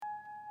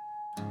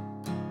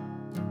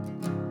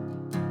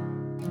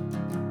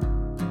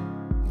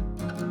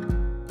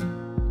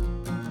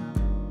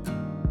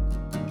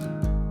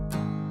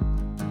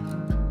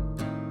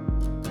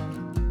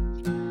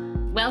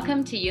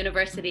Welcome to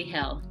University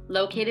Hill,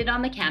 located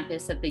on the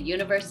campus of the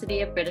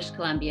University of British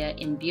Columbia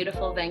in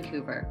beautiful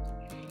Vancouver.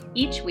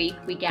 Each week,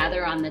 we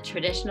gather on the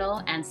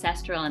traditional,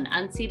 ancestral, and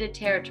unceded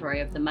territory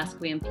of the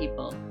Musqueam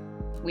people.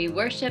 We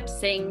worship,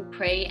 sing,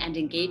 pray, and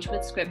engage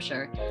with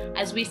Scripture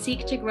as we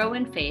seek to grow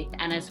in faith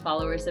and as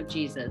followers of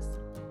Jesus.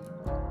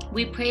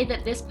 We pray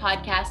that this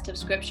podcast of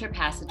Scripture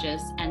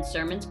passages and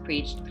sermons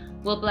preached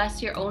will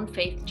bless your own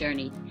faith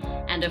journey.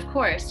 And of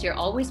course, you're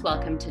always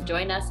welcome to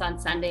join us on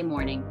Sunday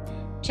morning.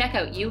 Check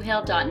out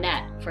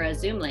uhill.net for a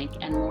Zoom link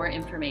and more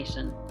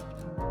information.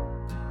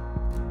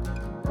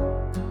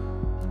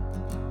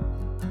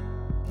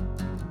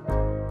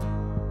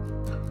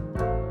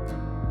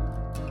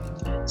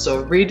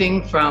 So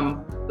reading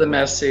from the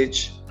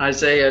Message,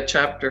 Isaiah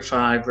chapter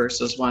 5,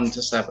 verses 1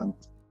 to 7.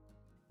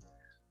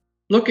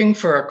 Looking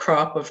for a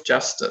crop of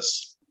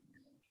justice.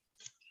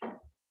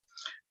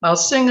 I'll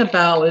sing a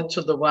ballad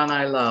to the one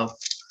I love,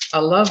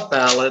 a love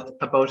ballad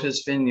about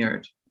his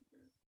vineyard.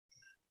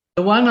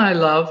 The one I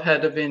love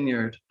had a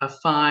vineyard, a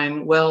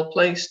fine,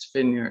 well-placed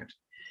vineyard.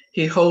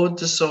 He hoed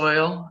the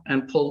soil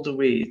and pulled the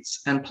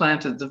weeds and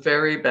planted the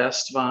very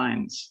best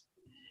vines.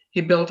 He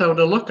built out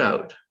a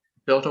lookout,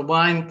 built a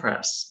wine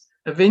press,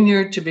 a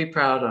vineyard to be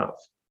proud of.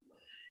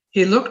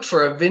 He looked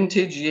for a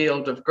vintage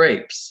yield of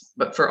grapes,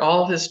 but for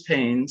all his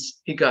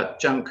pains, he got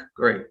junk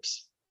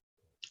grapes.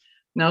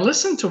 Now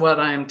listen to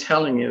what I am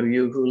telling you,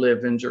 you who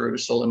live in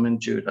Jerusalem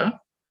and Judah.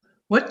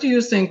 What do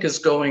you think is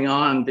going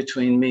on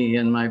between me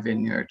and my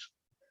vineyard?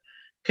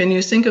 Can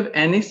you think of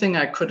anything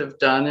I could have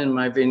done in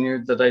my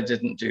vineyard that I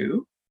didn't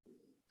do?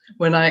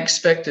 When I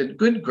expected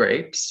good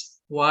grapes,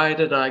 why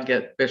did I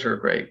get bitter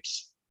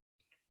grapes?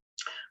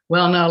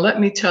 Well, now let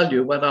me tell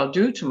you what I'll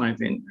do to my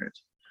vineyard.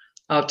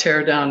 I'll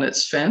tear down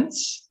its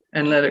fence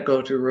and let it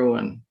go to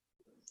ruin.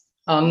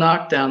 I'll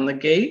knock down the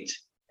gate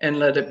and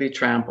let it be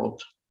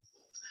trampled.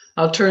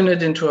 I'll turn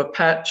it into a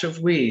patch of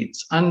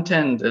weeds,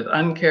 untended,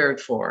 uncared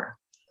for.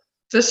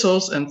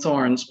 Thistles and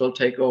thorns will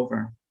take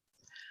over.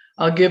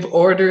 I'll give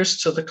orders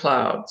to the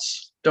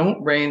clouds.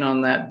 Don't rain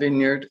on that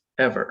vineyard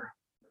ever.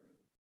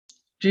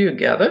 Do you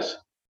get it?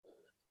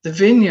 The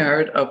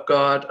vineyard of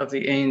God of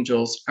the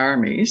angels'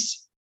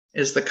 armies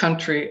is the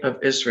country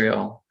of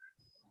Israel.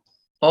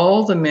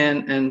 All the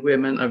men and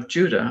women of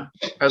Judah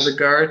are the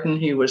garden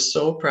he was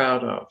so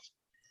proud of.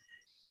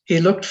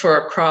 He looked for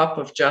a crop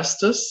of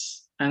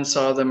justice and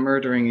saw them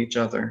murdering each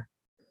other.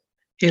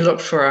 He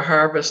looked for a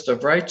harvest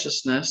of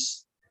righteousness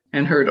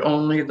and heard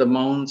only the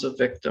moans of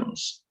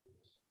victims.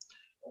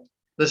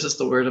 This is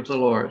the word of the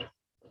Lord.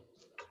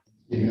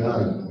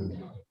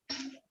 Amen.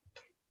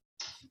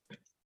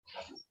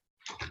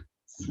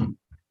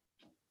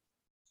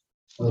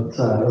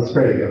 Let's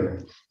pray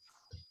together.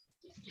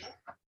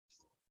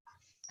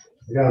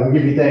 God, we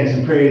give you thanks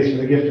and praise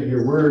for the gift of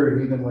your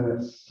word, even when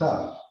it's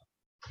tough.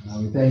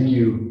 We thank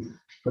you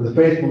for the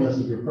faithfulness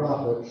of your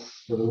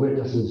prophets, for the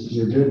witnesses to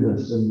your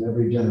goodness in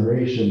every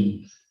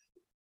generation.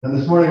 And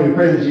this morning we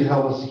pray that you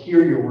help us to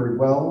hear your word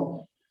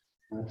well,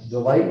 to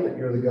delight that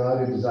you're the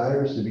God who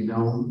desires to be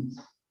known.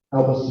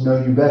 Help us to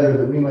know you better,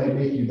 that we might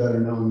make you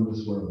better known in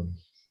this world.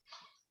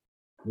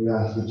 We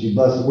ask that you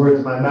bless the words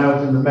of my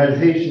mouth and the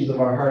meditations of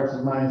our hearts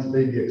and minds, that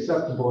they be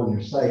acceptable in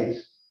your sight.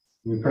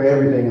 We pray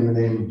everything in the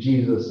name of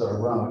Jesus,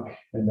 our rock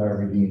and our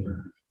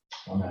Redeemer.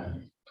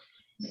 Amen.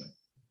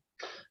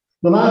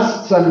 The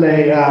last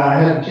Sunday,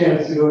 I had a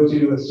chance to go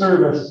to a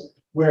service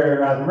where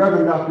the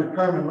Reverend Dr.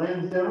 Carmen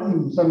Lansdowne,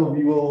 whom some of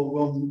you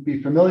will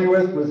be familiar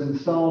with, was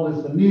installed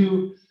as the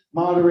new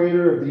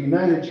moderator of the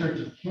United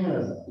Church of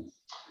Canada.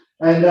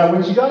 And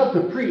when she got up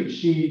to preach,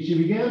 she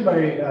began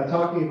by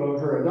talking about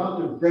her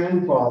adoptive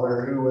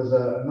grandfather, who was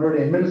an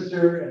ordained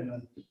minister and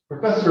a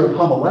professor of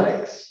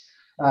homiletics,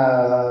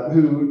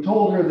 who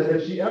told her that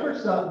if she ever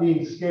stopped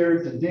being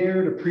scared to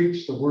dare to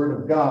preach the word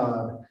of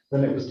God,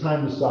 then it was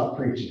time to stop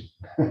preaching.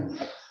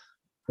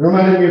 It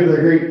reminded me of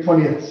the great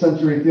 20th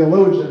century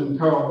theologian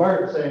Karl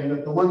Barth saying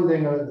that the one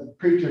thing a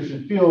preacher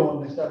should feel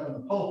when they step in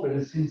the pulpit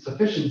is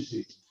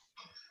insufficiency.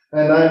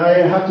 And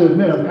I have to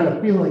admit, I'm kind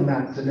of feeling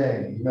that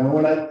today. You know,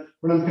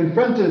 when I'm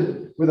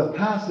confronted with a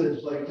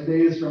passage like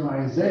today's from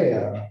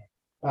Isaiah,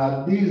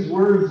 these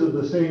words of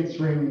the saints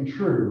ring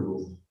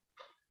true.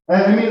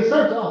 And I mean, it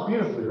starts off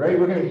beautifully, right?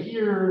 We're going to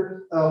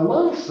hear a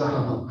love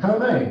song. How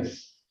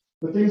nice.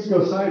 But things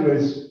go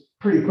sideways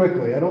pretty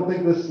quickly. I don't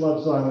think this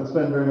love song would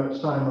spend very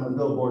much time on the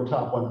Billboard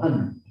Top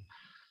 100.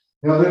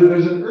 You know,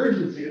 there's an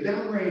urgency, a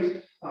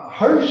downright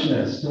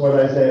harshness to what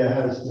Isaiah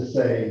has to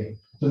say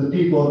to the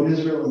people of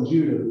Israel and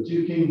Judah, the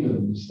two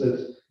kingdoms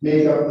that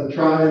make up the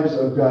tribes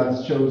of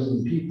God's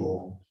chosen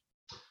people.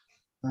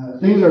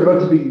 Things are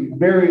about to be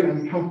very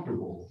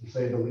uncomfortable, to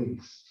say the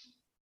least.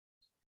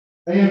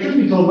 And you know, truth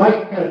be told, my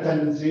kind of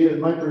tendency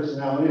and my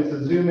personality is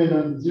to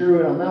zero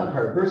in on that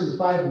part. Verses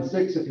 5 and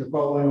 6, if you're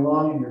following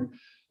along in your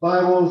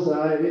Bibles,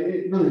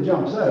 it really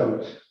jumps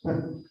out.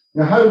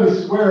 Now, how do we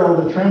square all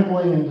the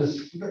trampling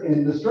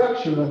and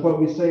destruction with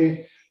what we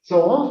say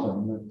so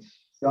often?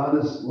 That God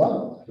is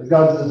love, that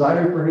God's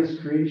desire for his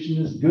creation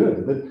is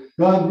good, that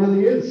God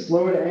really is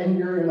slow to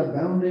anger and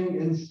abounding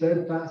in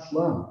steadfast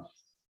love.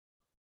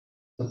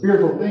 It's a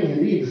fearful thing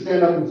indeed to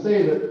stand up and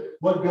say that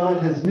what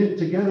God has knit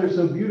together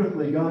so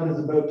beautifully, God is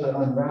about to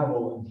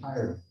unravel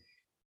entirely.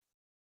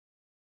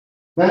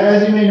 Now,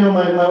 as you may know,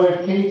 my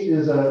wife Kate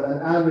is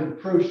an avid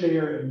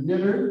crocheter and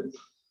knitter.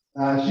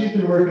 She's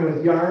been working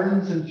with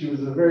yarn since she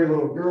was a very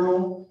little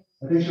girl.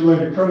 I think she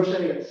learned to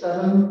crochet at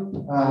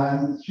 7,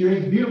 and she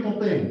makes beautiful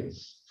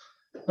things.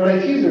 But I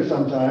tease her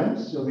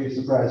sometimes, you'll be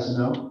surprised to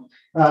know,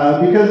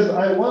 because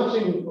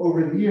watching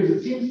over the years,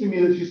 it seems to me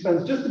that she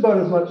spends just about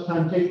as much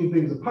time taking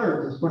things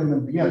apart as putting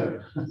them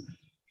together.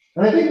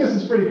 And I think this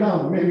is pretty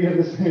common. Maybe you have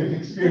the same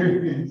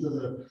experience as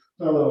a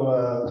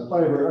fellow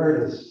fiber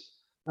artist.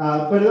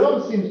 But it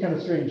always seems kind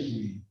of strange to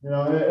me,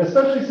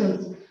 especially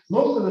since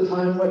most of the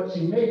time what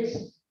she makes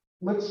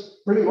looks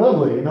pretty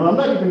lovely. I'm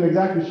not even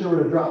exactly sure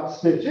what a drop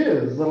stitch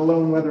is, let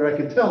alone whether I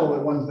can tell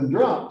that one's been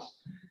dropped.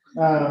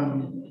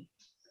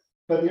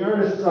 But the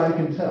artist's eye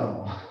can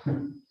tell.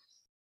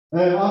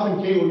 And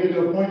often Kate will get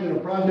to a point in a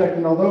project,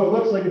 and although it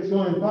looks like it's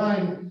going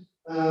fine,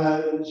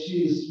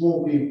 she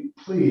won't be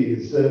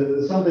pleased.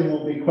 Something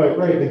won't be quite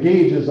right. The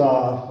gauge is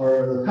off,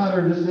 or the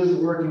pattern just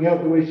isn't working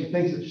out the way she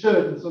thinks it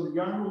should, and so the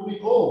yarn will be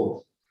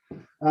pulled.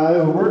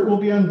 The work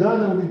will be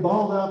undone, it will be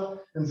balled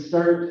up and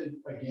start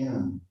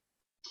again.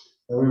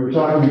 We were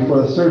talking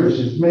before the service.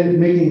 She's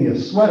making me a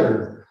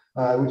sweater,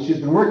 which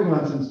she's been working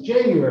on since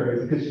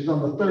January because she's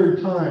on the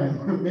 3rd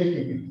time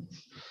making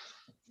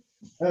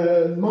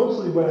it.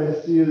 Mostly what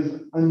I see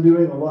is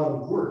undoing a lot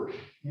of work,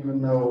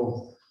 even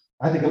though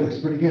I think it looks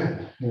pretty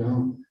good,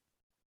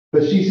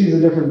 But she sees a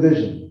different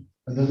vision,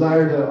 a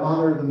desire to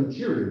honor the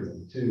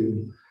material,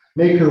 to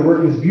make her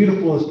work as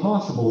beautiful as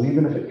possible,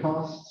 even if it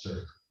costs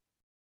her.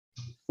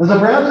 And so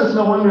perhaps it's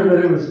no wonder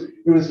that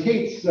it was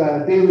Kate's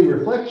daily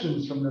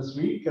reflections from this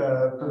week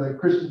for the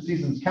Christian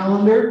Seasons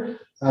calendar.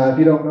 If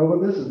you don't know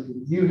about this,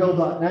 it's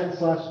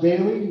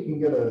uhill.net/daily. You can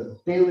get a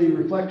daily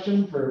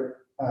reflection for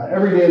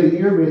every day of the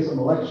year based on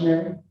the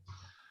lectionary.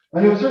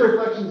 And it was her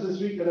reflections this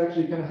week that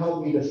actually kind of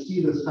helped me to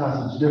see this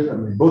passage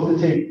differently, both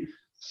to take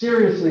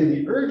seriously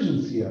the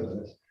urgency of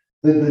it,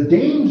 the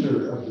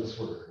danger of this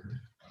word,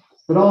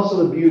 but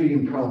also the beauty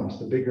and promise,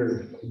 the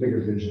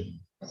bigger vision.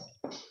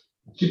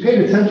 She paid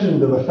attention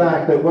to the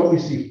fact that what we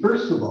see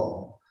first of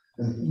all,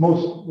 and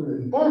most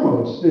and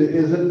foremost,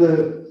 is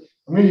that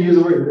I'm going to use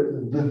the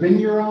word, the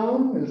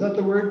vigneron. Is that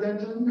the word,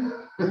 Denton?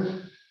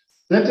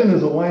 Denton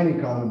is a wine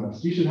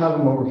economist. You should have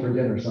him over for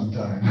dinner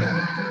sometime.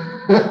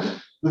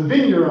 The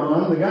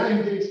vigneron, the guy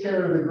who takes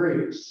care of the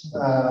grapes,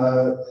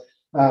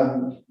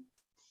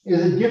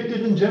 is a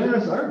gifted and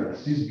generous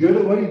artist. He's good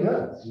at what he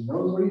does. He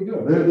knows what he's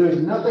doing. There's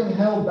nothing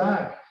held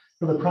back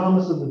for the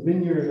promise of the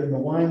vineyard and the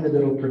wine that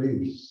it'll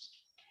produce.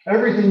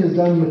 Everything is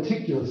done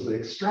meticulously,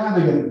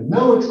 extravagantly,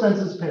 no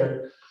expenses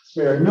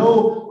spared,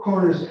 no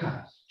corners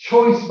cut.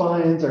 Choice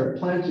vines are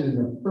planted in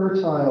a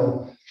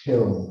fertile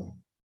hill.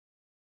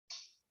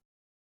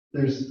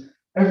 There's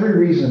every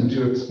reason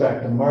to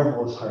expect a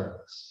marvelous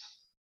harvest,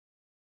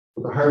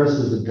 but the harvest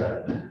is a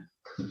dud.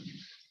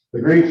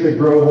 The grapes that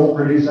grow won't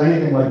produce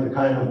anything like the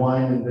kind of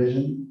wine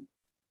envisioned.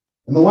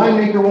 And the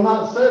winemaker will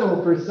not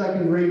settle for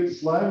second-rate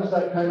sludge,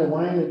 that kind of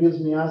wine that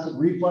gives me acid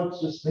reflux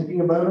just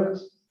thinking about it.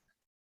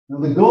 Now,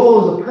 the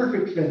goal is a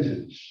perfect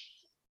vintage,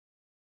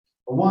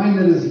 a wine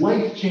that is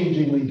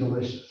life-changingly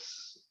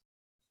delicious.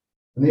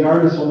 And the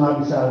artist will not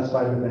be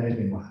satisfied with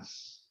anything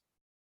less.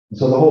 And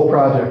so the whole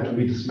project will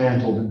be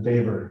dismantled in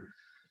favor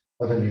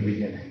of a new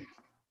beginning.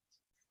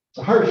 It's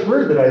a harsh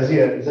word that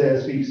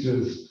Isaiah speaks to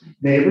his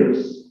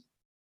neighbors.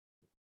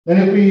 And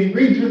if we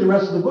read through the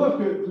rest of the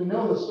book, if we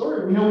know the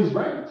story, we know he's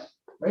right.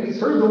 He's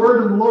heard the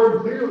word of the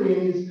Lord clearly,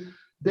 and he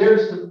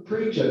dares to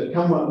preach it,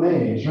 come what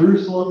may.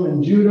 Jerusalem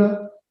and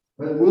Judah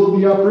will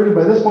be uprooted.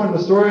 By this point in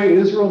the story,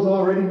 Israel's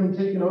already been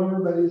taken over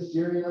by the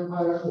Assyrian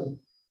Empire. The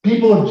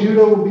people of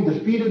Judah will be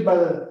defeated by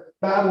the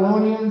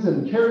Babylonians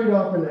and carried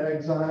off into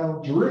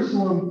exile.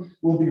 Jerusalem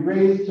will be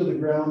razed to the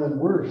ground, and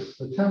worse,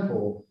 the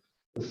temple,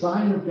 the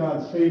sign of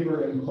God's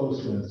favor and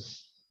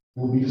closeness,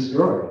 will be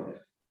destroyed. It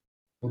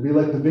will be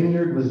like the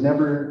vineyard was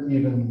never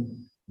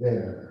even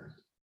there.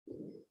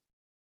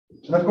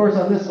 And of course,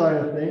 on this side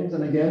of things,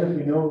 and again, if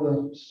we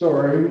know the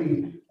story,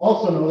 we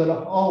also know that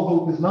all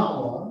hope is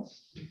not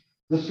lost.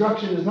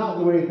 Destruction is not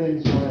the way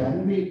things will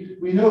end.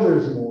 We know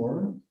there's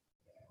more.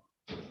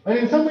 And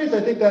in some ways,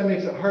 I think that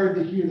makes it hard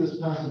to hear this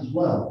passage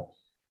well.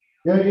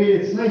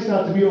 It's nice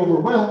not to be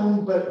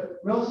overwhelmed, but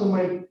we also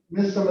might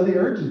miss some of the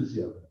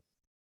urgency of it.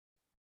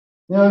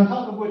 Now, on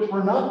top of which,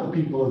 we're not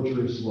the people of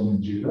Jerusalem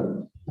and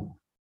Judah.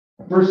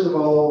 First of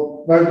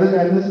all,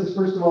 and this is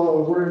first of all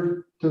a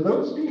word to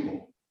those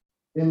people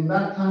in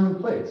that time and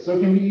place. So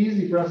it can be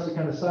easy for us to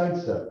kind of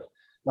sidestep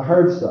the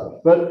hard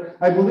stuff. But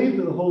I believe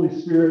that the Holy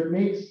Spirit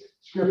makes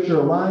Scripture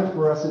alive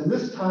for us in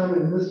this time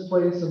and in this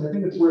place, and I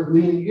think it's worth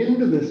leaning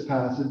into this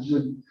passage,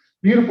 the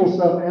beautiful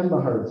stuff and the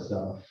hard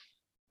stuff,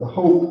 the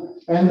hope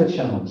and the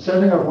challenge,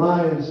 setting our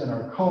lives and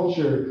our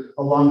culture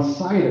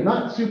alongside it,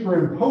 not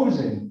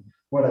superimposing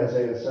what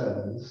Isaiah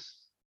says,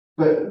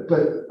 but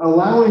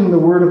allowing the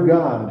word of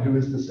God, who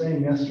is the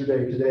same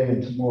yesterday, today,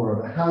 and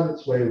tomorrow, to have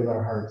its way with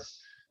our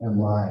hearts and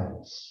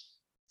lives.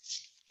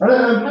 And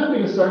I'm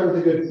happy to start with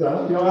the good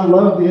stuff. I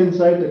love the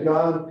insight that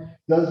God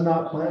does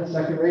not plant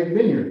second-rate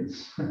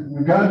vineyards.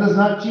 God does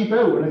not cheap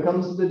out when it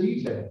comes to the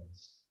details.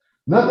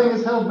 Nothing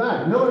is held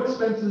back. No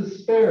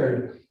expenses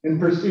spared in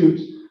pursuit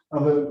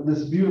of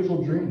this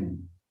beautiful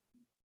dream.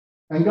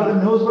 And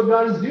God knows what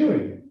God is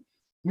doing.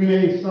 We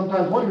may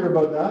sometimes wonder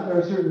about that. There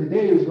are certainly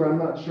days where I'm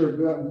not sure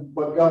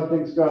what God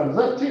thinks God is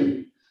up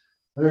to.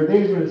 There are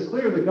days when it's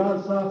clear that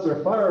God's thoughts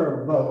are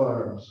far above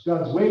ours.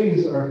 God's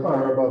ways are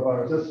far above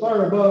ours. As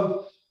far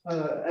above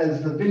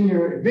as the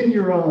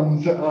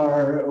vignerons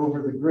are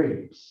over the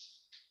grapes.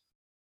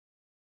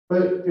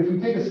 But if we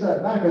take a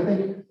step back, I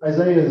think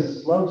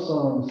Isaiah's love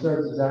song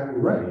starts exactly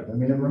right. I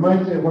mean, it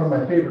reminds me of one of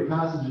my favorite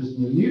passages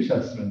in the New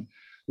Testament,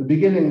 the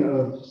beginning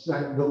of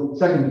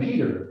 2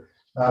 Peter,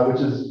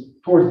 which is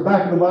towards the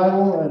back of the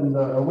Bible and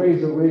a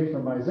ways away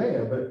from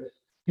Isaiah. But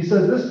he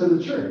says this to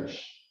the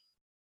church.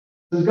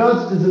 He says,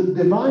 God's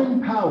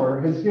divine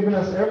power has given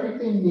us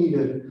everything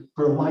needed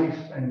for life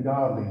and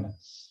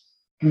godliness,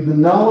 through the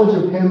knowledge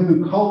of him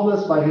who called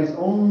us by his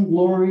own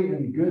glory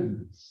and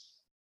goodness.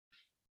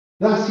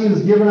 Thus he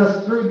has given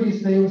us through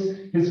these things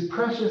his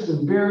precious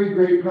and very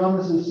great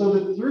promises, so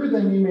that through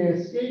them you may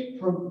escape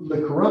from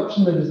the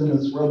corruption that is in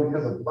this world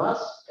because of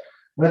lust.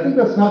 And I think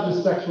that's not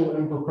just sexual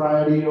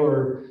impropriety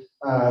or,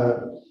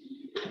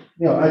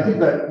 I think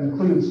that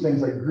includes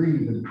things like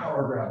greed and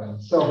power grabbing,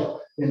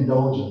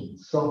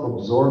 self-indulgence,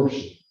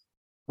 self-absorption.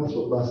 That's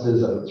what lust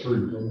is at its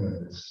root.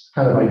 It's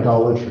kind of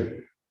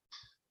idolatry.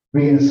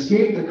 We can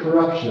escape the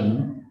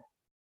corruption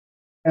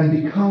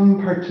and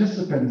become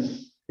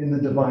participants in the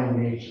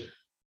divine nature.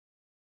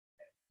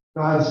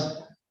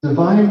 God's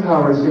divine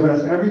power has given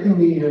us everything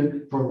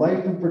needed for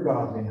life and for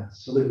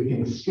godliness so that we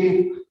can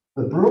escape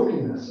the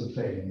brokenness of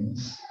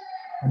things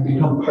and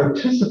become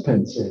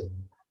participants in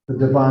the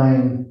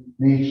divine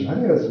nature. I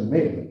think that's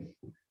amazing.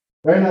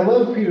 Right? And I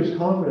love Peter's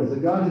confidence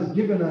that God has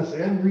given us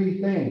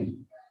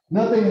everything.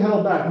 Nothing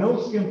held back,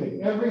 no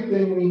skimping,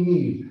 everything we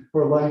need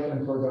for life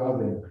and for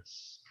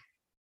godliness.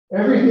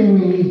 Everything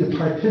we need to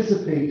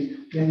participate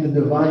in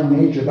the divine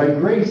nature. By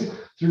grace,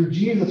 through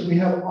Jesus, we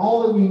have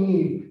all that we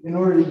need in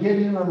order to get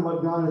in on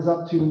what God is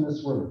up to in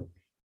this world.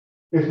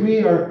 If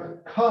we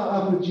are caught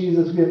up with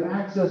Jesus, we have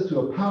access to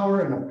a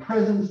power and a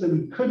presence that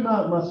we could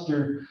not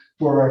muster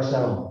for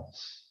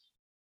ourselves.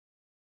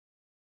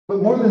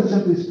 But more than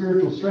simply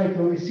spiritual strength,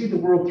 when we see the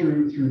world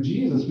through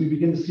Jesus, we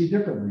begin to see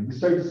differently. We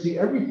start to see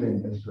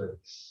everything as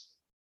grace.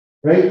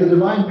 Right? The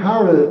divine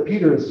power that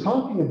Peter is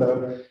talking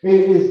about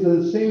is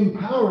the same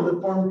power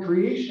that formed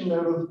creation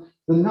out of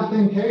the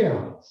nothing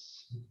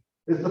chaos.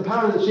 It's the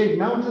power that shaped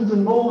mountains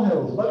and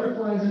molehills,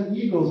 butterflies and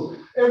eagles,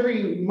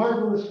 every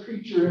marvelous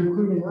creature,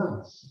 including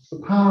us. It's the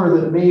power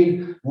that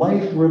made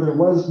life where there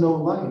was no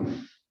life,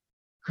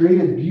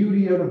 created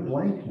beauty out of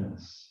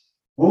blankness,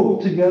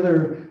 wove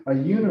together a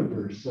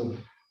universe of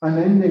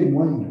unending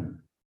wonder.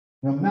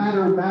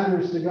 Matter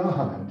matters to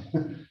God.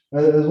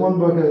 There's one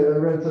book I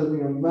read says,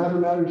 matter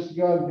matters to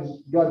God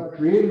because God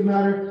created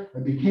matter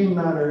and became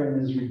matter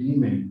and is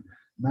redeeming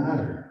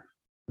matter.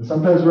 And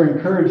sometimes we're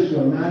encouraged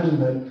to imagine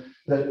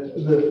that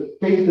the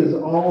faith is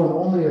all and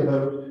only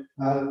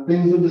about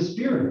things of the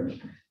Spirit.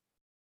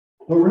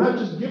 But we're not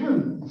just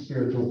given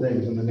spiritual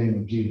things in the name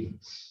of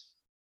Jesus.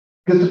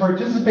 Because to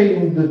participate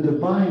in the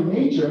divine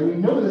nature, and we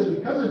know this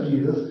because of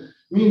Jesus,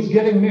 means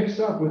getting mixed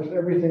up with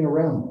everything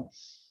around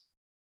us.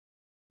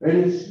 And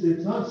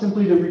it's not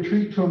simply to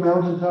retreat to a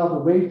mountaintop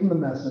away from the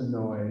mess and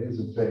noise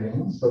of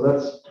things, so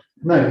that's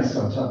nice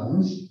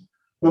sometimes.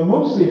 But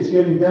mostly it's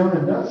getting down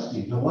and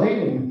dusty,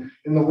 delighting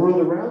in the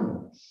world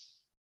around us,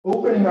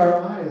 opening our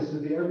eyes to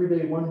the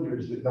everyday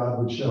wonders that God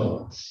would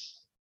show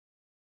us.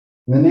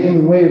 In the name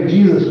and way of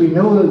Jesus, we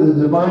know that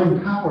the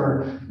divine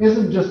power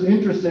isn't just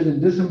interested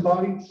in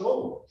disembodied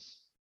souls,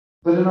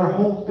 but in our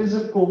whole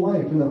physical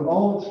life and of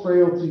all its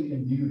frailty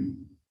and beauty.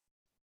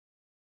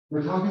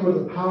 We're talking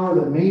about the power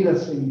that made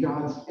us in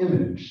God's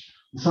image.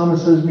 The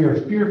psalmist says we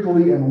are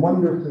fearfully and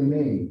wonderfully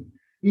made.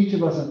 Each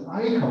of us an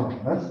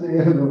icon. That's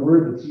the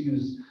word that's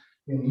used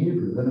in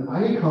Hebrew. An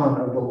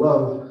icon of the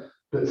love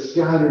that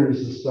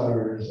scatters the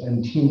stars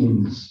and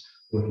teems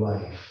with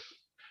life.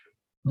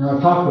 Now,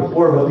 I've talked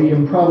before about the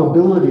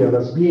improbability of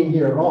us being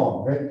here at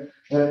all, right?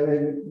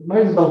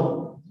 Might as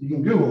well, you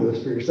can Google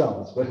this for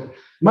yourselves, but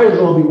might as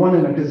well be 1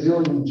 in a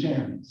gazillion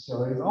chance.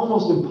 So it's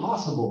almost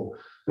impossible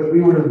that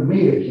we would have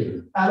made it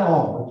here at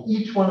all.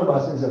 Each one of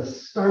us is a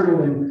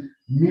startling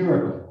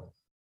miracle.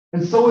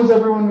 And so is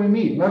everyone we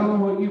meet. And I don't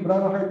know about you, but I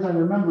have a hard time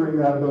remembering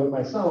that about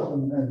myself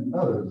and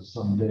others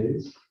some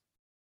days.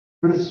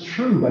 But it's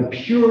true, by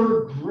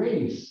pure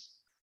grace,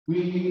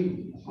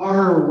 we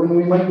are when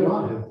we might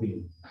not have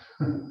been.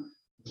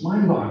 It's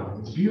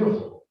mind-boggling, it's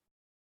beautiful.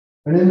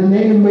 And in the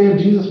name and way of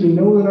Jesus, we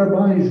know that our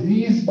bodies,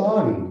 these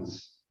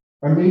bodies,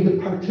 are made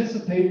to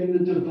participate in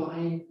the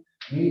divine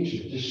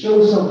nature, to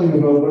show something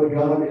about what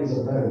God is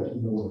about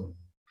in the world.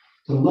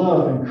 to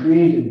love and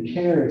create and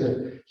care,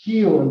 to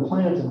heal and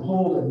plant and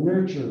hold and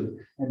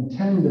nurture and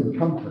tend and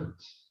comfort.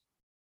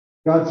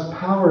 God's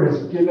power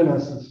has given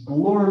us this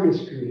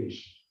glorious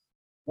creation,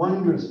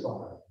 wondrous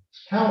body,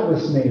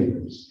 countless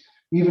neighbors,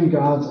 even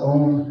God's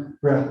own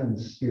breath and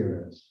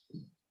spirit.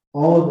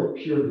 All of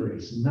it pure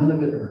grace, none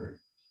of it earned.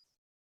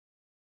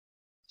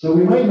 So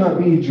we might not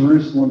be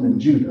Jerusalem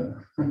and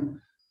Judah.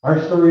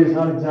 Our story is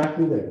not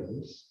exactly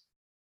theirs.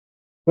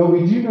 But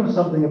we do know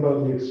something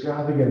about the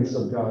extravagance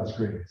of God's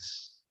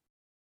grace.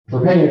 If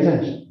we're paying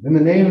attention. In the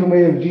name and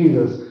way of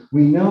Jesus,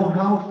 we know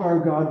how far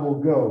God will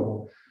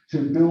go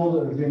to build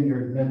a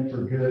vineyard meant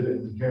for good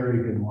and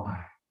very good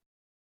wine.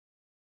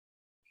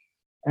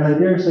 And I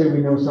dare say we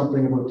know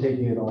something about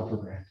taking it all for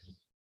granted.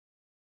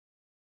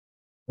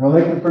 Now,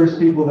 like the first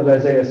people that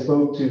Isaiah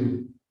spoke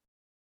to,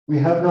 we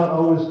have not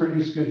always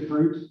produced good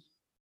fruit.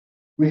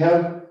 We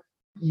have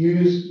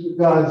used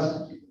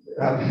God's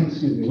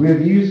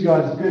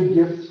good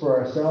gifts for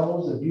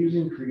ourselves,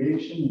 abusing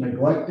creation,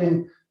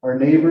 neglecting our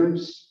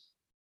neighbors,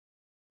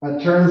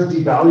 at turns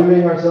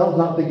devaluing ourselves,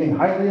 not thinking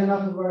highly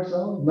enough of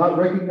ourselves, not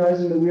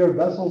recognizing that we are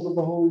vessels of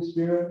the Holy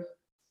Spirit,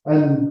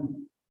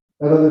 and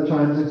at other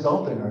times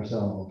exalting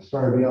ourselves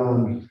far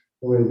beyond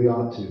the way we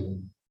ought to.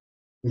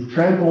 We've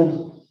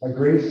trampled a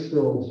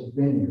grace-filled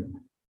vineyard.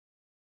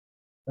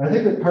 And I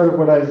think that part of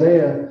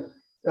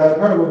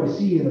what we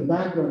see in the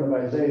background of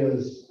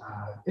Isaiah's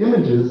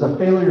images is a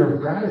failure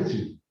of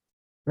gratitude,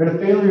 right? A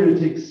failure to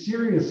take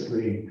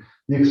seriously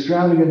the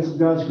extravagance of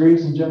God's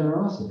grace and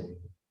generosity.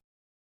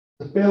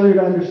 A failure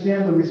to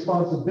understand the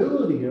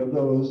responsibility of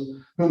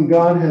those whom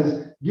God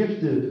has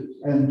gifted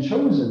and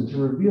chosen to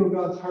reveal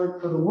God's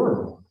heart for the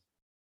world.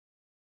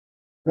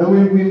 Now,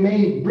 we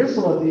may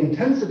bristle at the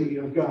intensity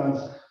of God's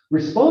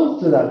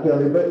response to that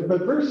failure,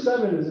 but verse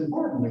 7 is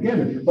important,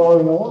 again, if you're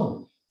following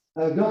along.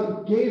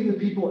 God gave the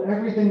people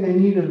everything they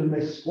needed, and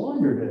they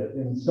squandered it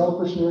in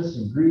selfishness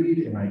and greed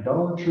and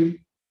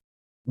idolatry,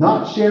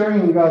 not sharing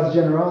in God's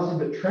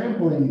generosity, but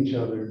trampling each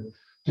other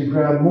to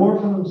grab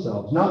more for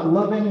themselves, not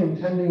loving and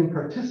tending and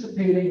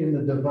participating in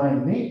the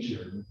divine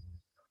nature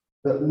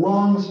that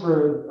longs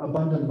for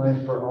abundant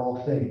life for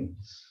all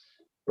things,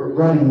 but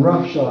running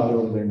roughshod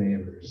over their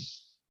neighbors.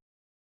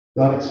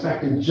 God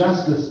expected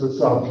justice but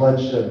saw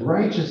bloodshed,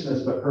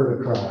 righteousness but heard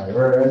a cry,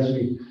 or as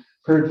we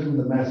heard from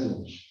the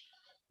message,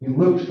 he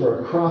looked for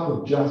a crop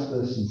of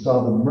justice and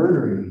saw them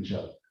murdering each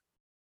other.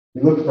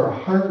 He looked for a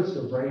harvest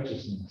of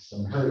righteousness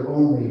and heard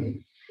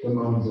only the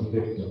moans of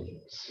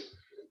victims.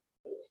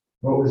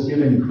 What was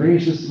given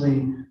graciously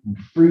and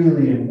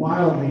freely and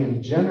wildly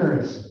and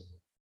generously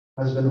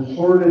has been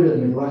hoarded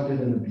and neglected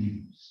and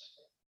abused.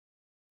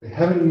 They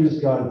haven't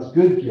used God's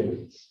good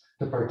gifts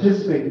to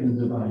participate in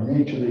the divine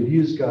nature. They've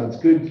used God's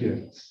good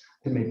gifts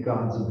to make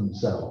gods of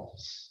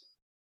themselves.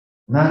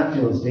 And that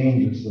feels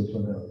dangerously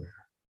familiar.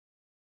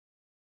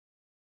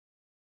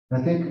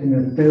 And I think in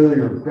the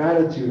failure of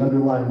gratitude,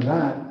 underlying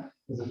that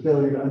is a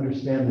failure to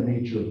understand the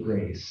nature of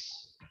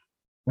grace,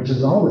 which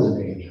is always a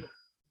danger.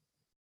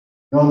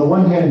 Now, on the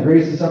one hand,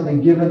 grace is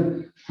something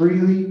given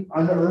freely,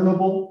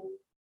 unearnable.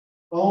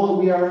 All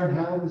that we are and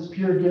have is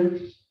pure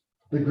gift.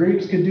 The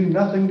grapes could do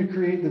nothing to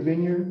create the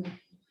vineyard.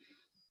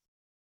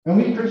 And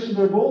we Christians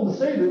are bold to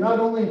say that not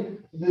only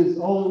is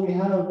all that we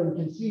have and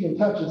can see and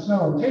touch and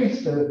smell and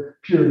taste a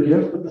pure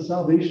gift, but the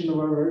salvation of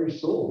our very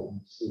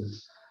souls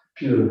is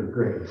pure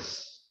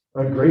grace.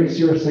 By grace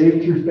you are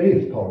saved through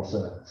faith, Paul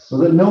says, so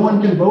that no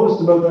one can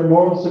boast about their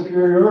moral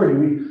superiority.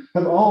 We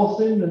have all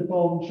sinned and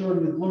fallen short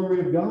of the glory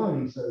of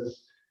God, he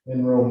says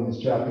in Romans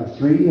chapter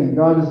 3, and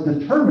God is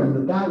determined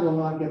that that will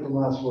not get the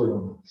last word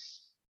on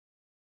this.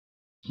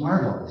 It's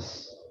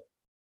marvelous.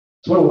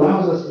 It's what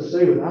allows us to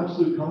say with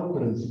absolute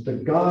confidence that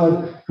the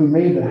God who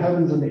made the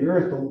heavens and the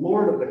earth, the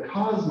Lord of the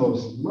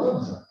cosmos,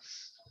 loves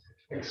us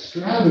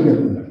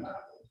extravagantly,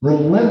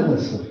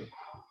 relentlessly.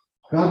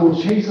 God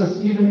will chase us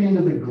even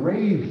into the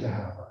grave to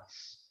have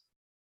us.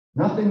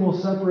 Nothing will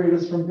separate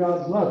us from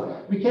God's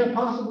love. We can't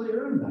possibly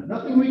earn that.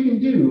 Nothing we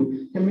can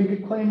do can make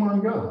a claim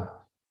on God.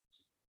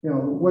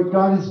 What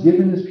God has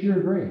given is pure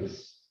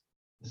grace.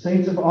 The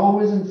saints have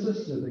always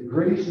insisted that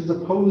grace is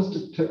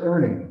opposed to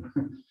earning.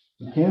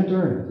 You can't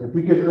earn it. If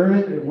we could earn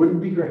it, it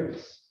wouldn't be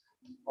grace.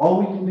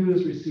 All we can do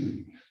is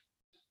receive.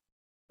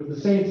 But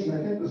the saints, and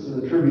I think this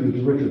is attributed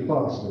to Richard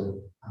Foster,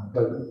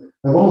 but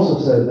I've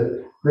also said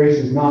that grace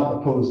is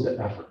not opposed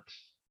to effort.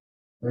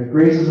 Right?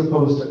 Grace is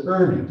opposed to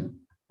earning,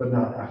 but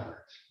not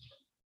effort.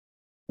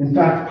 In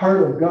fact,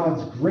 part of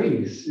God's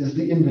grace is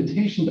the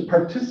invitation to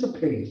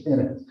participate in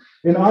it,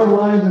 in our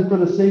lives and for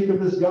the sake of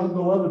this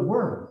God-beloved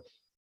word.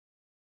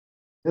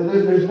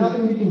 There's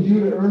nothing we can do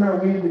to earn our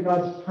way into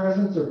God's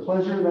presence or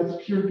pleasure.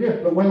 That's pure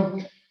gift. But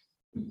when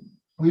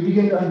we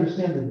begin to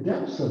understand the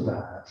depths of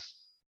that,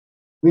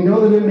 we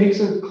know that it makes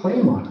a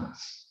claim on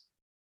us.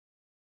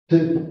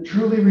 To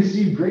truly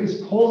receive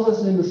grace pulls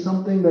us into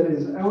something that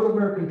is out of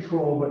our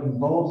control but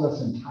involves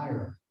us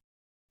entirely.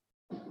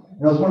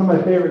 As one of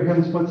my favorite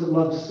hymns puts it,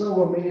 love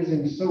so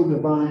amazing, so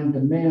divine,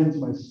 demands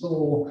my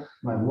soul,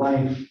 my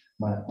life,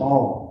 my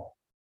all.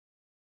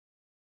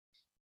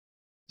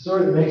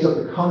 story that makes up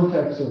the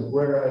context of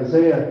where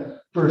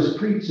Isaiah first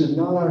preached is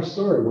not our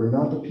story. We're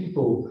not the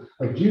people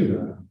of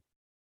Judah.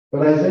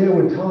 But Isaiah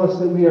would tell us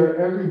that we are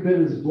every bit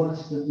as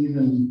blessed and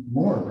even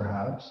more,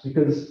 perhaps,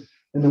 because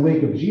in the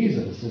wake of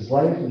Jesus, his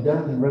life and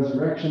death and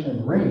resurrection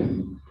and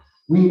reign,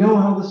 we know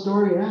how the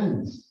story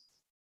ends.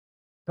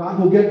 God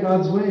will get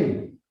God's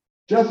way.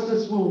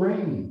 Justice will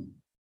reign.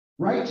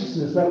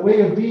 Righteousness, that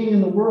way of being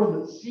in the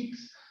world that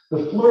seeks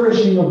the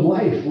flourishing of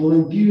life, will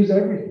infuse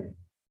everything.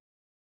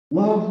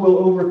 Love will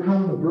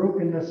overcome the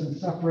brokenness and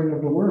suffering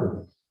of the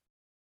world.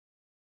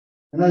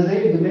 And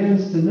Isaiah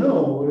demands to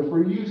know if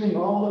we're using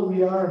all that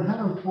we are and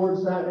have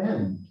towards that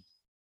end,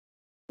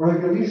 or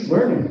like at least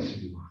learning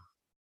to.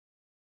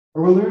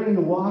 Are we learning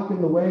to walk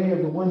in the way of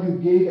the one who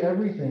gave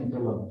everything to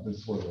love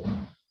this world?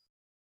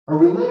 Are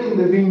we letting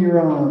the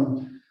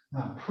vigneron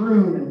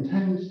prune and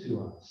tend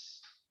to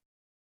us?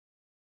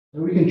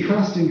 And we can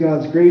trust in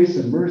God's grace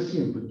and mercy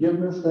and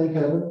forgiveness, thank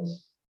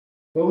heavens,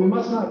 but we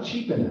must not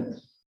cheapen it.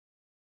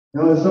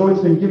 Now, as though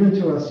it's been given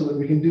to us so that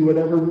we can do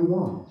whatever we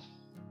want.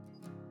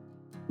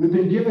 We've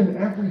been given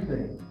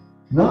everything,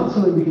 not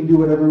so that we can do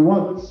whatever we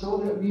want, but so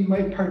that we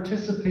might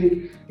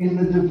participate in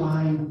the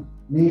divine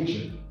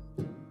nature.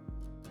 I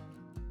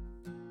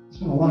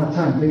spent a lot of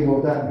time thinking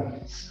about what that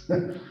means.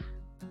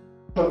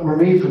 But we're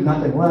made for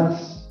nothing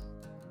less.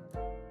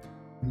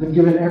 We've been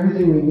given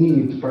everything we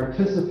need to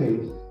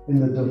participate in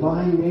the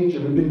divine nature.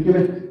 We've been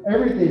given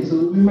everything so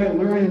that we might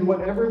learn in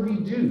whatever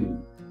we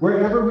do,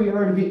 wherever we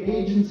are, to be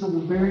agents of the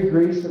very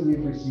grace that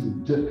we've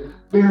received, to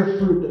bear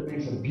fruit that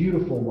makes a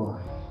beautiful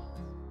life.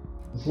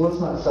 So let's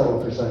not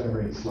settle for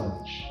second-rate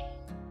sludge.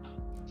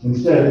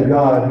 Instead, the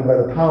God who by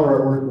the power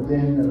at work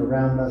within and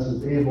around us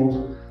is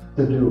able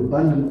to do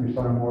abundantly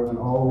far more than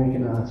all we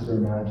can ask or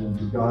imagine.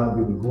 To God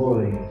be the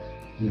glory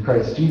in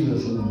Christ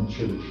Jesus and in the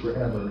church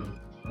forever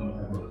and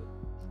ever.